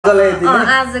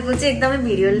आजको चाहिँ एकदमै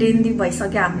भिडियो लेन्दी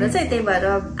भइसक्यो हाम्रो चाहिँ त्यही भएर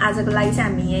आजको लागि चाहिँ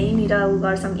हामी यहीँनिर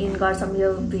गर्छौँ इन गर्छौँ यो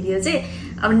भिडियो चाहिँ।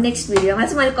 अब नेक्स्ट भिडियोमा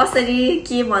चाहिँ मैले कसरी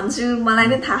के भन्छु मलाई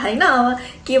नै थाहा छैन, अब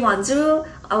के भन्छु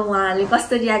अब उहाँहरूले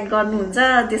कस्तो रियाक्ट गर्नुहुन्छ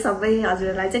त्यो सबै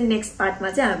हजुरहरूलाई चाहिँ नेक्स्ट पार्टमा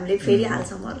चाहिँ हामीले फेरि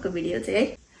हाल्छौँ अर्को भिडियो चाहिँ है।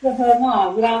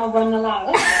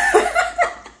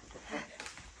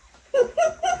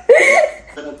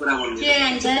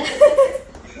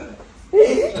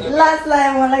 लाज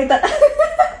लाग्यो मलाई त।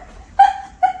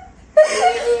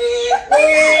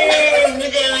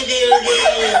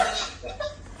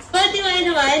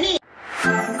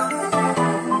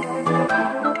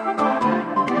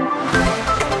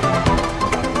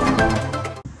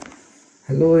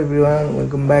 Hello everyone,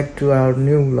 welcome back to our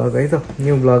new blog है त।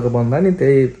 न्यू ब्लग भन्दा नि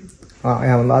त्यही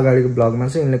यहाँभन्दा अगाडिको ब्लगमा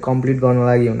चाहिँ यिनले कम्प्लिट गर्नु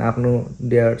लागि हुने आफ्नो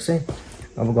डेट चाहिँ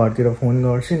अब घरतिर फोन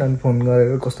गर्छिन् अनि फोन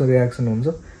गरेर कस्तो रियाक्सन हुन्छ,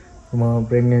 म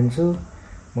प्रेग्नेन्ट छु,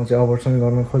 म चाहिँ अपर्सन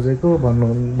गर्न खोजेको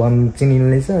भन्छन्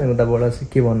यिनले चाहिँ उताबाट चाहिँ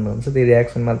के भन्नुहुन्छ त्यो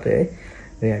रियाक्सन मात्रै है,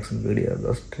 रियाक्सन भिडियो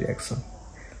जस्ट रियाक्सन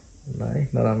ल है,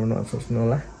 नराम्रो नसोच्नु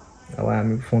होला। अब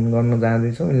हामी फोन गर्न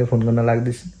जाँदैछौँ, यिनले फोन गर्न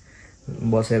लाग्दैछन्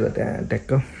बसेर त्यहाँ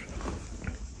ट्याक्क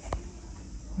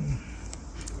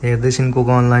हेर्दैछन् को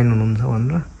को अनलाइन हुनुहुन्छ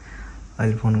भनेर।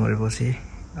 अहिले फोन गरेपछि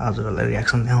हजुरहरूलाई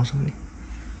रियाक्सन देखाउँछौँ नि।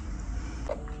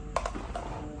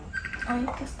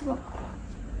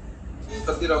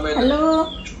 हेलो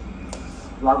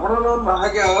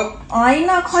होइन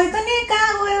खै त नि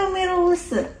कहाँ गयो मेरो उस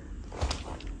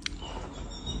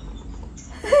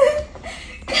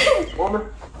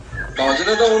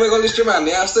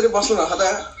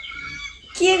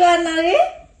के गर्न रे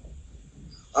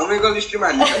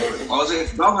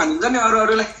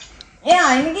ए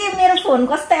होइन कि मेरो फोन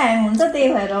कस्तै ह्याङ हुन्छ त्यही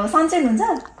भएर सन्चै हुन्छ।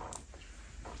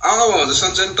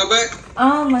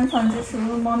 म सन्चै छु।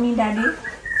 मम्मी ड्याडी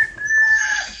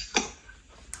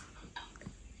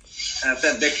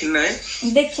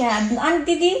देखिया अनि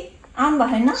दिदी आउनु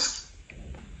भएन?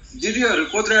 दिदीहरु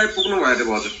कोत्रे आइपुग्नु भयो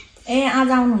भाउजू। ए आज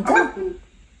आउनुहुन्छ?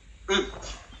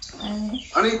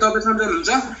 अनि तपाई सन्चै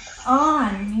हुनुहुन्छ?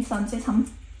 हामी सन्चै छौं।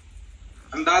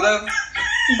 अनि दादा?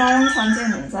 दादा पनि सन्चै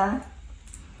हुनुहुन्छ।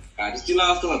 घाटी चिला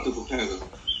जस्तो भयो त्यो खुट्टाको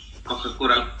कक्क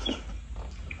कुरा।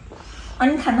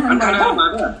 अनि खाना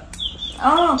खानुभयो?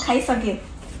 खाइसके।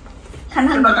 खाना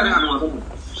खानुभयो?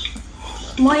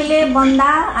 मैले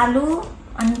बन्दा आलु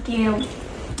अनि के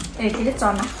अरे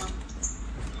चना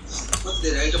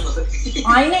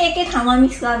होइन एकै ठाउँमा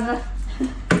मिक्स गरेर।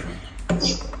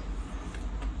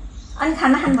 अनि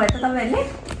खाना खानुभयो त तपाईँहरूले?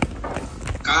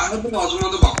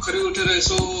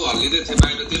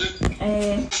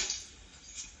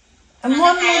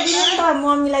 मम्मीलाई दिनु त,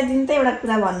 मम्मीलाई दिनु त एउटा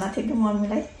कुरा भन्न थियो कि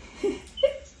मम्मीलाई।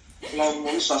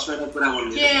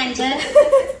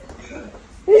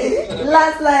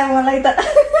 लाज लाग्यो मलाई त।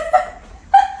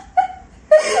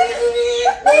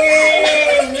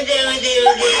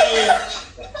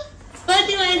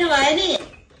 कति महिना भयो नि?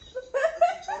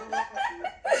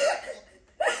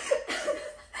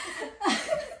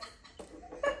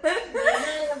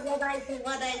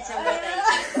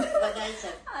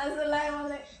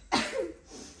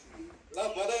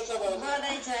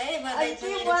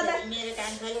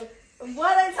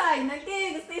 बधाई छ होइन के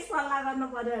त्यस्तै सल्लाह गर्नु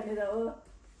पर्यो भनेर हो।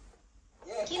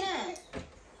 किन?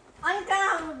 अनि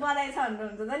कहाँ बधाई छ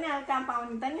भन्नुहुन्छ त नि, अब कहाँ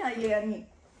पाउने त नि अहिले। अनि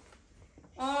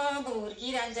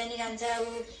हुर्किरहन्छ नि खान्छ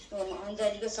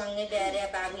अञ्जलीको सँगै ल्याएर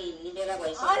बाबु हिँड्ने बेला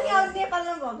भइसक्यो। अनि अब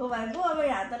नेपालमा भएको भए पो अब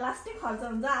यहाँ त लास्टै खर्च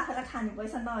हुन्छ, आफूलाई खाने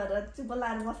पैसा नभएर चुप्प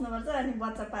लाएर बस्नुपर्छ। अनि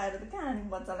बच्चा पाएर त कहाँ, अनि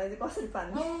बच्चालाई चाहिँ कसरी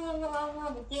पाल्नु?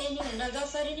 त्यही नि हुन्न,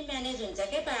 जसरी नि म्यानेज हुन्छ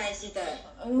क्या पाएपछि त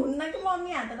हुन्न कि मम्मी,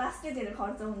 यहाँ त लास्टै धेरै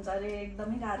खर्च हुन्छ अरे,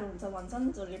 एकदमै गाह्रो हुन्छ भन्छन्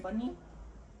जसले पनि।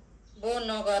 बो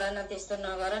नगर न त्यस्तो,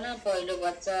 नगर न पहिलो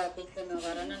बच्चा त्यस्तो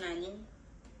नगर न नानी,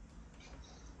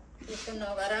 त्यस्तो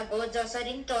नगर। बो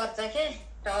जसरी नि टर्छ के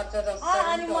टर्छ जसरी।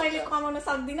 अनि मैले कमाउन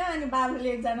सक्दिनँ, अनि बाबुले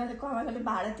एकजनाले कमाएकोले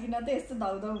भाडा तिर्न त यस्तो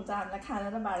धौधौ हुन्छ हामीलाई, खाना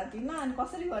र भाडा तिर्न। अनि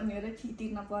कसरी गर्ने अरे, फी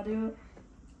तिर्न पर्यो।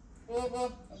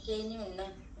 केही नि हुन्न,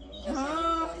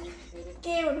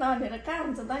 के हुन्न भनेर कहाँ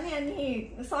हुन्छ त नि। अनि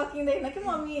सकिँदैन कि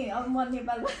मम्मी, अब म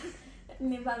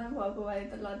नेपालमा भएको भए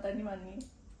त ल त नि भन्ने।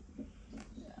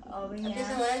 अब यहाँ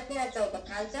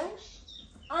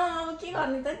अब के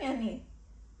गर्ने त नि। अनि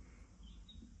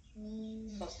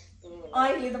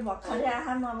अहिले त भर्खरै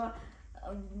आम अब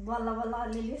बल्ल बल्ल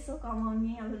अलिअलि यसो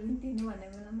कमाउने, अब ऋण तिर्नु भन्ने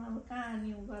बेलामा अब कहाँ अनि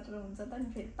उ गरेर हुन्छ त नि।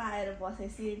 फेरि पाएर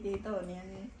बसेपछि त्यही त हो नि,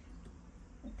 अनि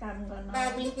काम गर्न।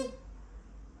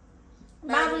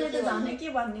 बाबुले त झन् के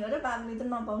भन्ने हो र, बाबुले त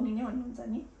नपाउने नै भन्नुहुन्छ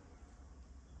नि।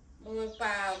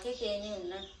 पाओ के केही नि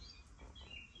हुन्न।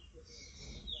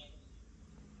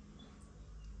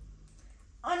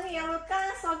 अनि अब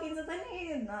कहाँ सकिन्छ त नि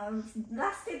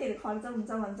लास्टै धेरै खर्च हुन्छ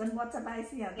भन्छन् बच्चा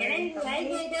पाएपछि यहीँ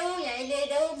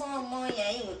ल्याइदेऊ म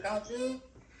यहीँ हुर्काउँछु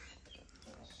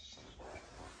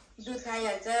दुध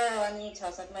खाइहाल्छ अनि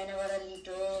 6-7 महिनाबाट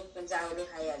लिटो जाउलो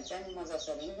खाइहाल्छ नि म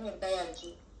जसरी नै हुर्काइहाल्छु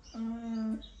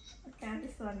कहाँ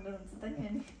त्यस्तो हुन्छ त नि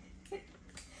अनि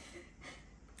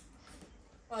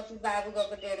कति बाबु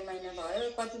गएको 1.5 महिना भयो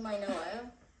कति महिना भयो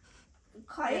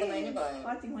खै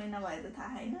कति महिना भयो त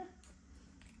थाहा छैन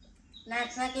नाक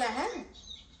लाहा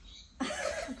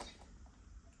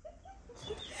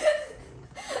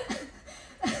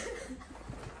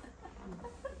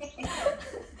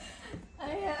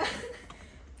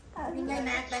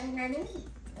नाक लाग्ने नानी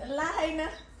ला छैन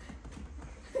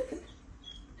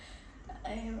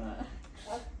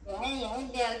यहीँ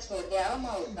ल्याएर छोडिदिया हो म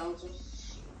हुर्काउँछु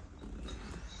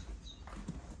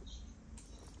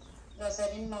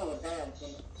जसरी म हुर्काइहाल्छु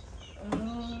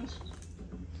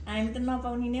हामी त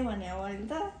नपाउने नै भने अब अहिले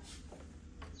त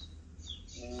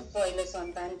पहिलो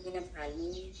सन्तान किन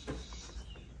फाल्ने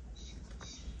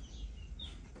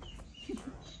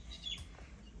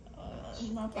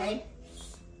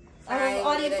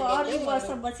अरू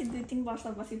वर्षपछि 2-3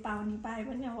 वर्षपछि पाए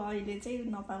पनि अब अहिले चाहिँ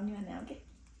नपाउने भने हो कि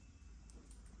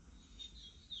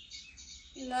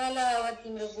ल अब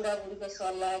तिम्रो बुढाबुढीको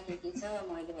सल्लाह के छ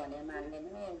मैले भने मान्दैन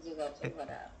जे गर्छु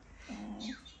गर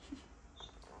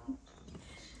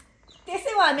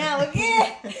त्यसै भने हो कि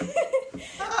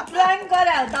प्राङ्क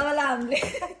गरे हो तपाईँलाई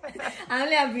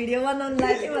हामीले अब भिडियो बनाउनु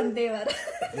लाग्यो भने त्यही भएर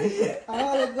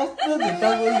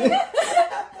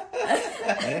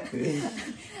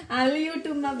हामीले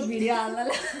युट्युबमा भिडियो हाल्न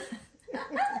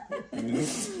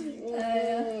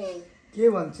के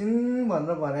भन्छन्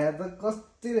भनेर भने त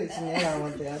कति रहेछ नि आमा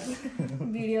त यार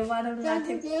भिडियो बनाउनु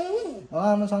लाग्थ्यो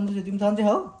आमा सन्चै तिमी सन्चै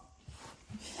हौ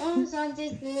सन्चै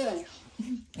छु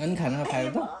अनि खाना खायो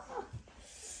त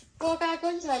पकाएको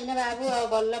नि छैन बाबु अब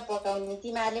बल्ल पकाउने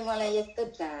तिमीहरूले मलाई यस्तो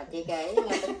ढाँटेका है म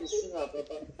त खुसी भएको त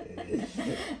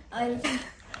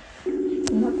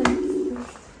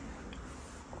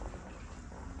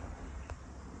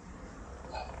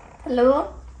हेलो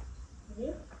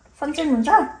सन्चै हुनुहुन्छ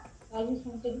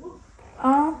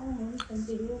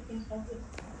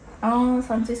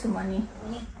सन्चै छु म नि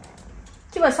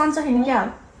के भयो सन्चै छैन क्या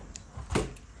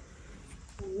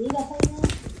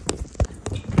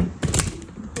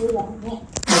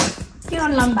के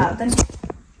गर्नु लानु भएको त नि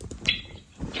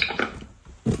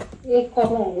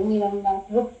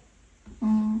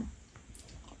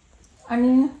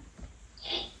अनि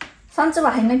सन्चै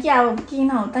भएन कि अब किन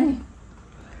हो त नि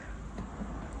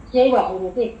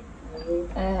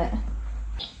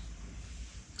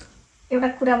एउटा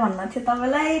कुरा भन्न थियो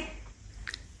तपाईँलाई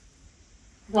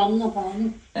भन्नु पाएन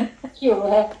के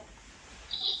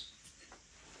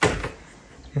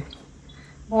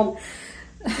हो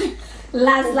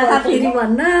लाज लागा फेरि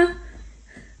भन्न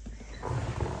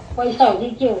पैसा हो कि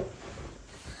के हो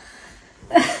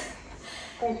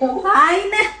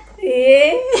होइन ए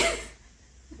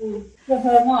म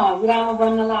हजुरआमा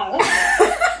बन्न लाग्यो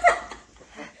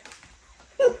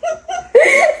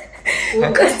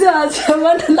कस्तो हजुर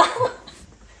बन्न लाग्यो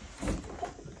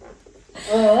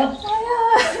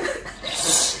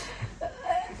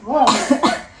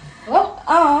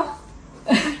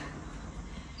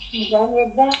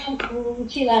एकदम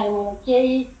खुसी लाग्यो मलाई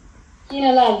केही किन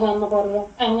लाग्यो भन्नु पर्यो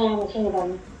आमासँग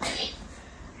भन्नु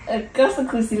कस्तो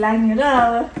खुसी लाग्ने र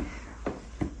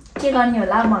के गर्ने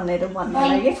होला भनेर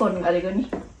भन्नलाई फोन गरेको नि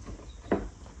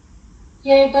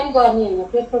केही पनि गर्ने होइन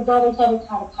त्यसको दबाई सबै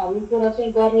खाने कुरा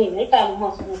चाहिँ गर्ने होइन है कालो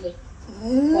मसँग चाहिँ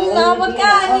अब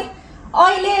कहाँ अनि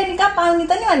अहिले कहाँ पाउने त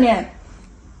नि भने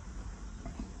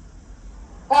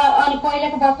अनि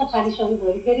पहिलाको बच्चा खानिसक्यो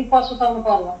भोलि फेरि पछुताउनु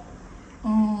पर्ला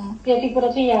त्यति कुरा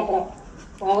चाहिँ याद राख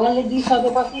भगवानले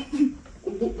दिइसकेपछि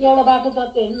एउटा बाटो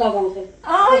जति होइन लगाउँछ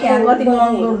यहाँ कति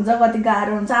महँगो हुन्छ कति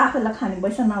गाह्रो हुन्छ आफैलाई खाने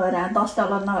पैसा नभएर $10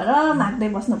 नभएर माग्दै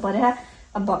बस्नु पर्यो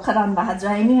अब भर्खर आउनु भएको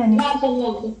ज्वाइँ नि अनि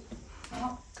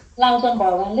लाउँछन्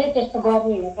भगवानले त्यस्तो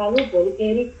गर्ने होइन कालु भोलि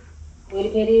फेरि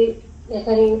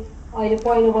यसरी अहिले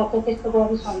पहिलो वर्ष त्यस्तो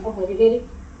गर्नु छ भने त भोलि फेरि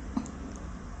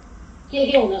के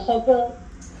हुनसक्छ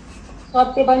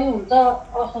सत्य पनि हुन्छ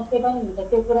असत्य पनि हुन्छ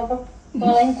त्यो कुरा त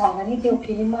तँलाई पनि थाहा नि त्यो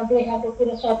फिल्ममा देखाएको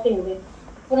कुरा सत्य हुँदैन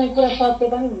कुनै कुरा सत्य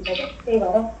पनि हुन्छ त्यही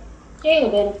भएर केही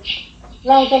हुँदैन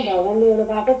लाउँछन् भगवानले एउटा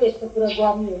बाटो त्यस्तो कुरा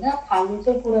गर्ने होइन खाने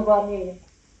चाहिँ कुरा गर्ने होइन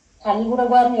खाने कुरा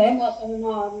गर्ने है मसँग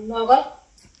नगर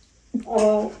अब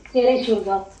तेरै सुर गर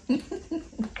म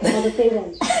त त्यही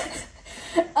भन्छु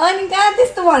अनि कहाँ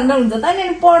त्यस्तो भन्नुहुन्छ त नि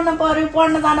पढ्न पर्यो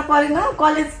पढ्न जान परेन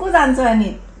कलेज को जान्छ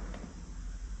अनि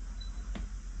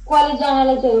कलेज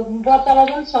जानलाई चाहिँ बच्चालाई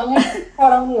पनि सँगै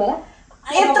पढाउने होला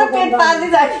यत्रो पेट पाल्दै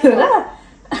जाने हो र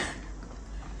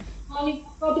अनि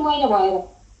कति महिना भएर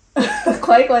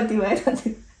खै कति भएर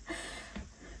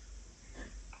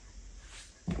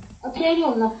केही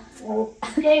हुन्न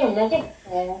के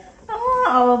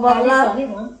अब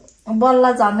बल्ल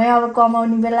झनै अब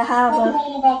कमाउने बेला अब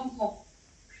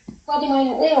कति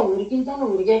महिना हुर्किन्छ नि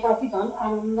हुर्केपछि झन्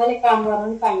आनन्दले काम गर्न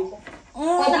नि पाइन्छ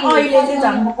अहिले चाहिँ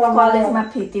झन् कलेजमा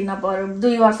फिटिन पर्यो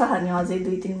 2 वर्ष छ नि अझै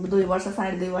 2 वर्ष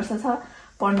 2.5 वर्ष छ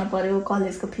पढ्न पर्यो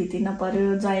कलेजको फिटिन पर्यो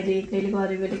जहिले एक्लैले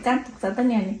गरे बेले कहाँ पुग्छ त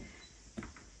नि अनि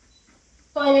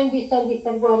तैँले बिस्तारै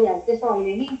गरिहाल्छस्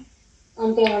अहिले नि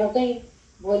अनि त्यहाँबाट चाहिँ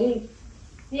भोलि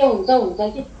के हुन्छ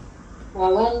कि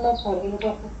भगवान्लाई छोडिदिनु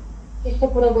पर्छ त्यस्तो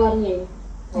कुरा गर्ने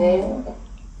होइन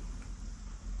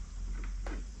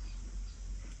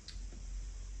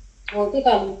हो त्यही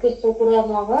कारण त्यस्तो कुरा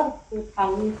नगर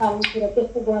खानु कुरा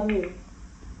त्यस्तो गर्ने हो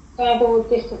काँटो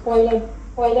त्यस्तो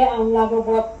पहिल्यै आउनु लाग्यो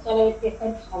बच्चालाई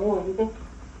त्यसरी खानु भने त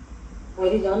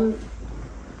भोलि झन्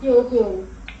के हो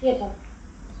के छ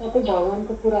सबै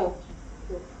भगवान्को कुरा हो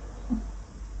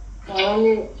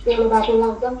भगवान्ले एउटा बाटो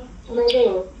लाउँछ उनीहरूले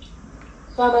हो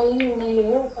सम्हाल्ने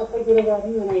उनीहरूले हो सबै कुरो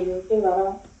गर्ने उनीहरूले हो त्यही भएर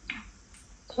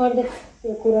छोड्दै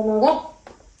त्यो कुरा नगर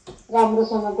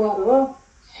राम्रोसँग गर हो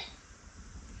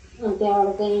अनि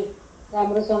त्यहाँबाट चाहिँ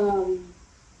राम्रोसँग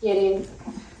के अरे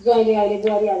जहिले अहिले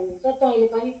गरिहाल्नुहुन्छ तैँले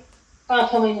पनि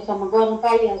 5-6 महिनासम्म गर्न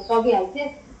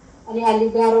सकिहाल्छस् अनि अलि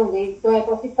गाह्रो हुँदै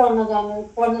गएपछि पढ्न जाने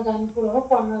कुरो हो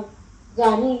पढ्न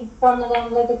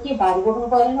जानुलाई त के भारी बोक्नु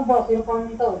परेन बसेर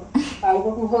पढ्ने त हो भारी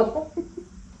बोक्नु पर्छ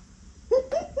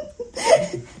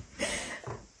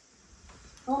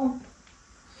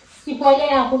कि पहिल्यै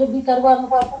आफूले विचार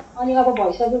गर्नुपर्छ अनि अब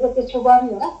भइसकेको त्यसो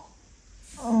गर्ने होला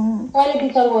कहिले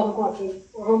विचार गर्नु पर्थ्यो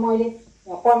अब मैले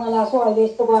पढ्न लाग्छु अहिले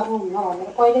यस्तो गर्नु हुन्न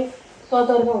भनेर कहिले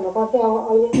सतर्क हुनु पर्थ्यो अब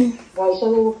अहिले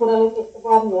भइसकेको कुराले त्यस्तो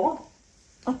गर्ने हो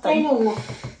र छैन हुन्न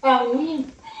पाउने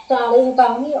चाँडै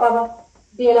पाउने अब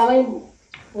बेलामै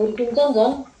हुर्किन्छ नि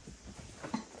झन्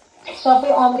सबै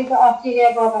अमेरिका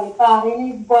अस्ट्रेलियाको अगाडि पारे नै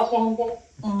बस्यो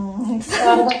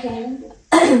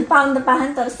पाउनु त पाएन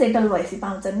तर सेटल भएपछि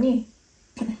पाउँछन् नि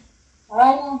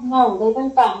होइन नहुँदै पनि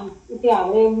पाएन त्यो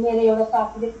हाम्रो मेरो एउटा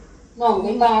साथीले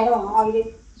नहुँदै पाएर अहिले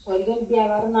छोरी पनि बिहा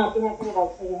गरेर नाति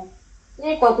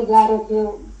भइसक्यो कति गाह्रो थियो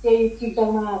त्यही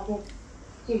चिल्टरमा आएको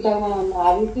चिल्टरमा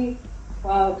हाल्यो कि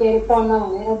के अरे पढ्न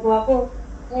भनेर गएको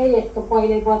यस्तो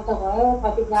पहिल्यै बच्चा भयो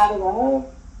कति गाह्रो भयो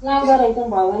लाउँदो रहेछ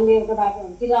भगवान्ले एउटा बाटो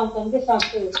हुन्छ कि लाउँछन् कि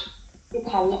सक्छ त्यो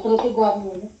खाल्ने कुरो चाहिँ गर्नु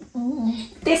होइन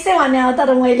त्यसै भने अब तर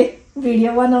मैले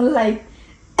भिडियो बनाउनुलाई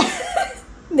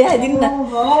देखाइदिनु न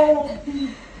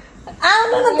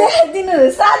आउनु न देखाइदिनु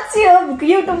साँच्ची हो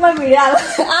युट्युबमा भिडियो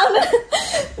आउनु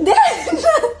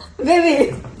देखाइदिनु बेबी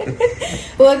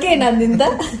हो के नदिनु त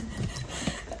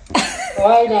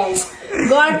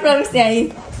गड प्रवेश त्यहाँ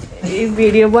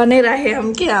भिडियो बनाइराखेँ हम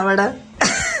कि यहाँबाट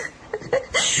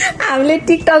हामीले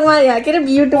टिकटकमा के अरे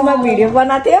युट्युबमा भिडियो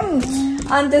बनाएको थियौँ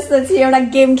अनि त्यसपछि एउटा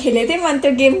गेम खेलेको थियौँ अनि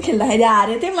त्यो गेम खेल्दाखेरि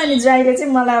हारेको थियौँ अनि जहिले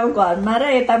चाहिँ मलाई अब घरमा र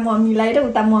यता मम्मीलाई र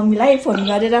उता मम्मीलाई फोन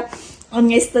गरेर अनि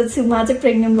यस्तो छु म चाहिँ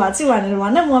प्रेग्नेन्ट भएको छु भनेर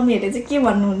भन मम्मीहरूले चाहिँ के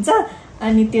भन्नुहुन्छ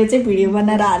अनि त्यो चाहिँ भिडियो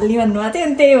बनाएर हाल्ने भन्नुभएको थियो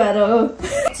अनि त्यही भएर हो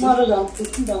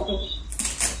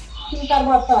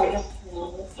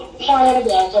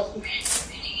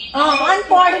अनि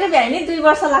पढेर भ्याए नि 2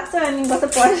 वर्ष लाग्छ अनि कस्तो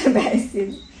पढेर भ्याएपछि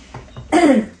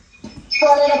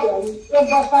पढेर भ्यायो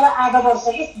 1 वर्ष र आधा वर्ष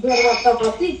कि 1.5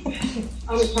 वर्षपछि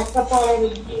अनि ठक्क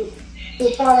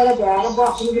पढेर भ्याएर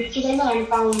बस्नु बित्तिकैमा अनि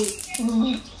पाउने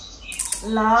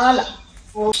ल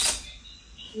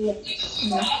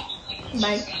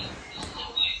बाई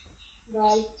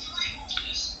बाई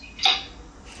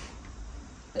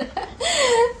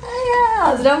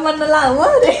हजुर मन लामो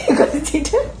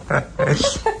छिटो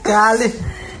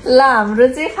ल हाम्रो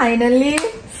चाहिँ फाइनल्ली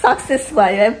सक्सेस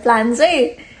भयो प्लान चाहिँ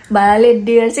भाइले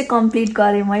डियर चाहिँ कम्प्लिट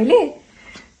गरेँ मैले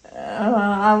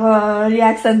अब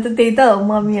रियाक्सन त त्यही त हो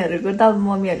मम्मीहरूको त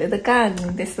मम्मीहरूले त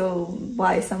कहाँ त्यस्तो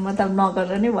भएसम्म त नगर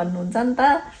नै भन्नुहुन्छ नि त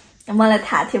मलाई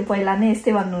थाहा थियो पहिला नै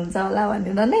यस्तै भन्नुहुन्छ होला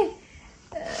भनेर नै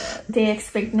त्यही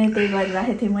एक्सपेक्ट नै त्यही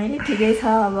गरिराखेको थिएँ मैले ठिकै छ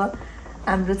अब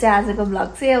हाम्रो चाहिँ आजको भ्लग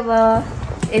चाहिँ अब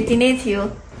यति नै थियो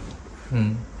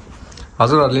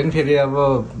हजुरहरूले पनि फेरि अब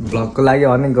भ्लगको लागि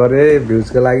अनेक गरे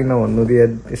भ्युजको लागि नभन्नु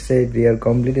यसै डियर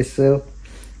कम्प्लिट यसो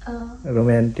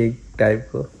रोमान्टिक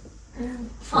टाइपको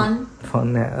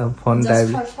फन टाइप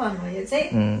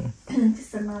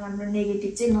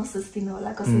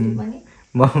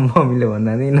मम्मीले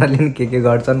भन्दा नि यिनीहरूले के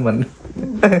गर्छन् भन्नु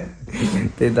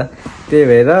त्यही त त्यही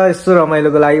भएर यस्तो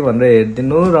रमाइलोको लागि भनेर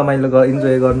हेरिदिनु रमाइलो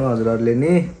इन्जोय गर्नु हजुरहरूले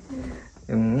नि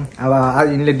अब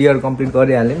यिनले डियर कम्प्लिट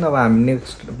गरिहाल्यो नि अब हामी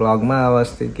नेक्स्ट भ्लगमा अब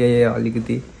यस्तै केही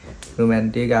अलिकति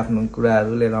रोमान्टिक आफ्नो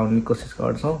कुराहरू लिएर आउने कोसिस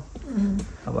गर्छौँ।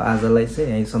 अब आजलाई चाहिँ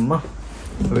यहीँसम्म,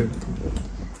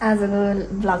 आजको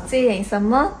भ्लग चाहिँ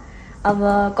यहीँसम्म। अब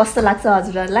कस्तो लाग्छ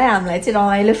हजुरहरूलाई? हामीलाई चाहिँ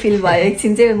रमाइलो फिल भयो,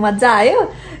 एकछिन चाहिँ मजा आयो,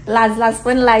 लाज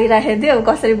पनि लागिरहेको थियो,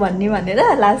 कसरी भन्ने भनेर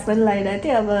लाज पनि लागिरहेको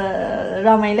थियो। अब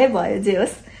रमाइलै भयो, जे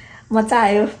होस् मजा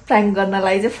आयो प्राङ्क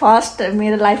गर्नलाई चाहिँ। फर्स्ट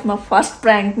मेरो लाइफमा फर्स्ट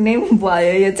प्राङ्क नै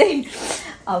भयो यो चाहिँ।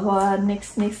 अब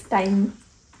नेक्स्ट टाइम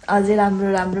अझै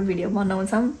राम्रो भिडियो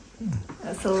बनाउँछौँ।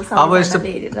 अब यस्तो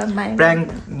प्राङ्क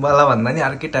वाला भन्दा नि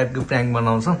अर्कै टाइपको प्राङ्क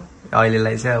बनाउँछौँ।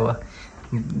 अहिलेलाई चाहिँ अब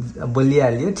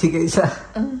बोलिहाल्यो, ठिकै छ।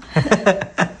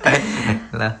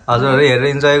 ल हजुरहरू हेरेर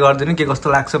इन्जोय गरिदिनु, के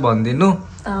कस्तो लाग्छ भनिदिनु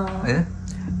होइन।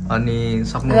 अनि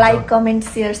सक्नु लाइक कमेन्ट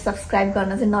सेयर सब्सक्राइब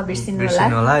गर्न चाहिँ नबिर्सिनु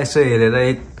होला। यसो हेरेर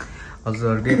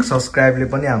हजुरहरूको एक सब्सक्राइबले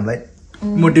पनि हामीलाई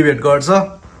मोटिभेट गर्छ।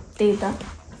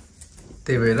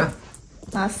 त्यही भएर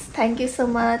हस्, thank you so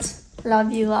much,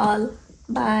 love you all,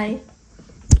 by.